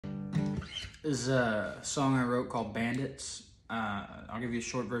This is a song I wrote called Bandits. I'll give you a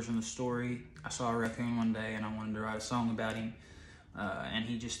short version of the story. I saw a raccoon one day and I wanted to write a song about him. And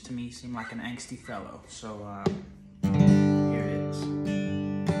he just, to me, seemed like an angsty fellow. So here it is.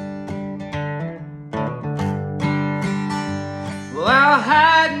 Well, I'll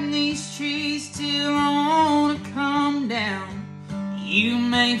hide in these trees till I want to come down. You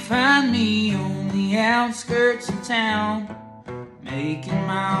may find me on the outskirts of town, making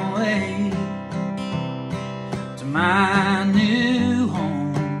my way to my new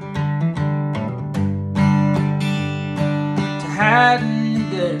home, to hide in the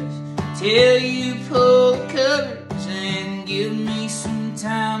gutters till you pull the covers and give me some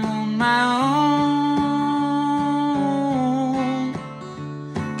time on my own.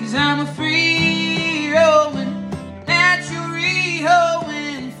 'Cause I'm a free roaming, natural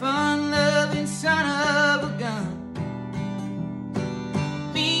rehoeing, fun loving son of a gun.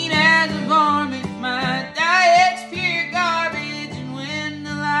 Mean as a varmint, my diet's pure garbage, and when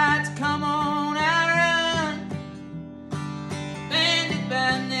the lights come on, I run. Bandit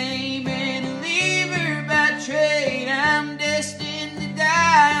by name and a lever by trade, I'm destined to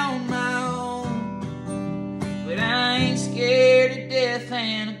die on my own. But I ain't scared of death,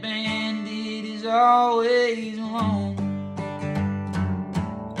 and a bandit is always alone.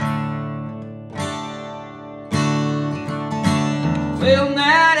 Well,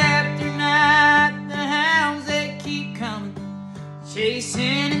 night after night, the hounds they keep coming,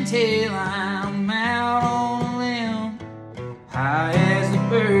 chasing until I'm out on a limb, high as the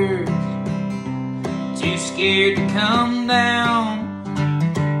birds, too scared to come down.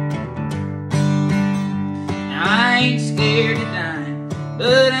 Now, I ain't scared of dying,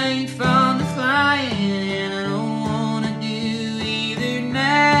 but I ain't fond of flying, and I don't wanna do either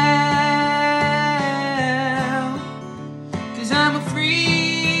now. 'Cause I'm a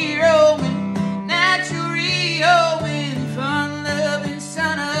free roaming, natural rehoeing, fun loving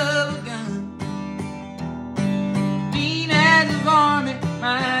son of a gun. Mean as a varmint,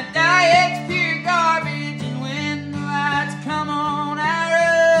 my diet's pure garbage, and when the lights come on, I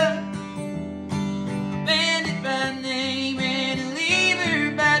run. Bandit by name and a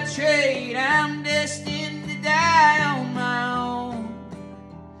lever by trade, I'm destined to die on my own.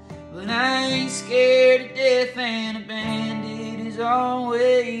 But I ain't scared of death, and a bandit is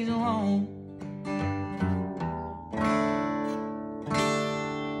always alone.